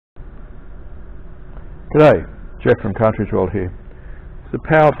G'day, Jeff from Cartridge World here. It's the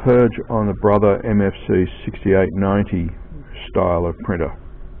Power Purge on the Brother MFC 6890 style of printer.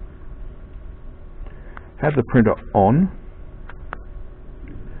 Have the printer on,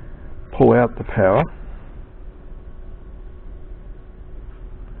 pull out the power,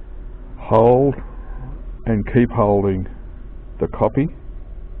 hold and keep holding the copy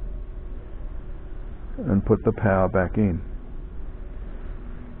and put the power back in.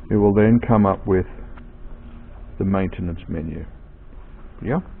 It will then come up with the maintenance menu.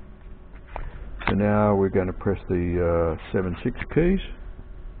 Yeah. So now we're going to press the 7/6 keys.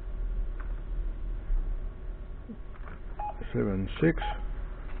 7/6.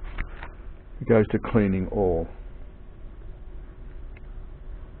 It goes to cleaning all.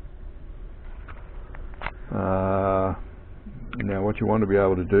 Now what you want to be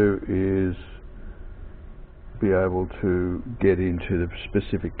able to do is be able to get into the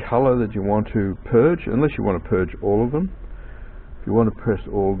specific color that you want to purge, unless you want to purge all of them. If you want to press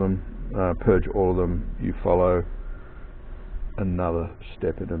all of them, purge all of them, you follow another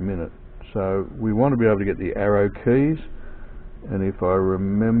step in a minute. So we want to be able to get the arrow keys, and if I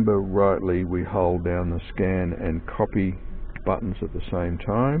remember rightly, we hold down the scan and copy buttons at the same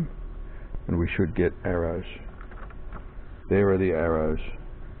time, and we should get arrows. There are the arrows.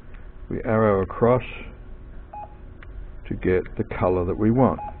 We arrow across to get the color that we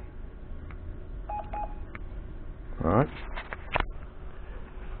want. Alright.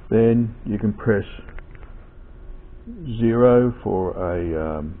 Then you can press 0 for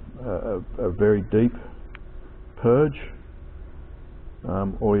a very deep purge,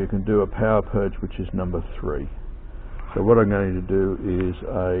 or you can do a power purge, which is number 3. So what I'm going to do is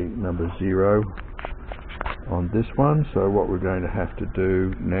a number 0 on this one. So what we're going to have to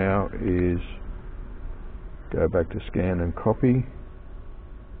do now is go back to scan and copy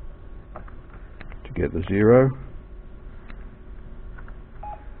to get the 0.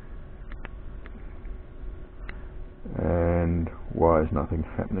 And why is nothing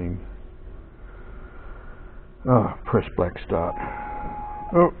happening? Oh, press black start.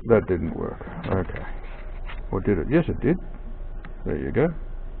 Oh, that didn't work. Okay. Or did it? Yes, it did. There you go.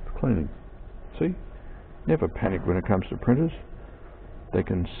 It's cleaning. See? Never panic when it comes to printers. They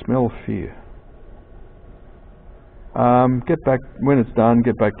can smell fear. Get back, when it's done,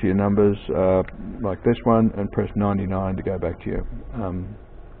 get back to your numbers like this one and press 99 to go back to your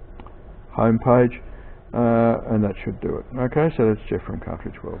home page, and that should do it. Okay, so that's Jeff from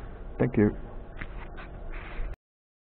Cartridge World. Thank you.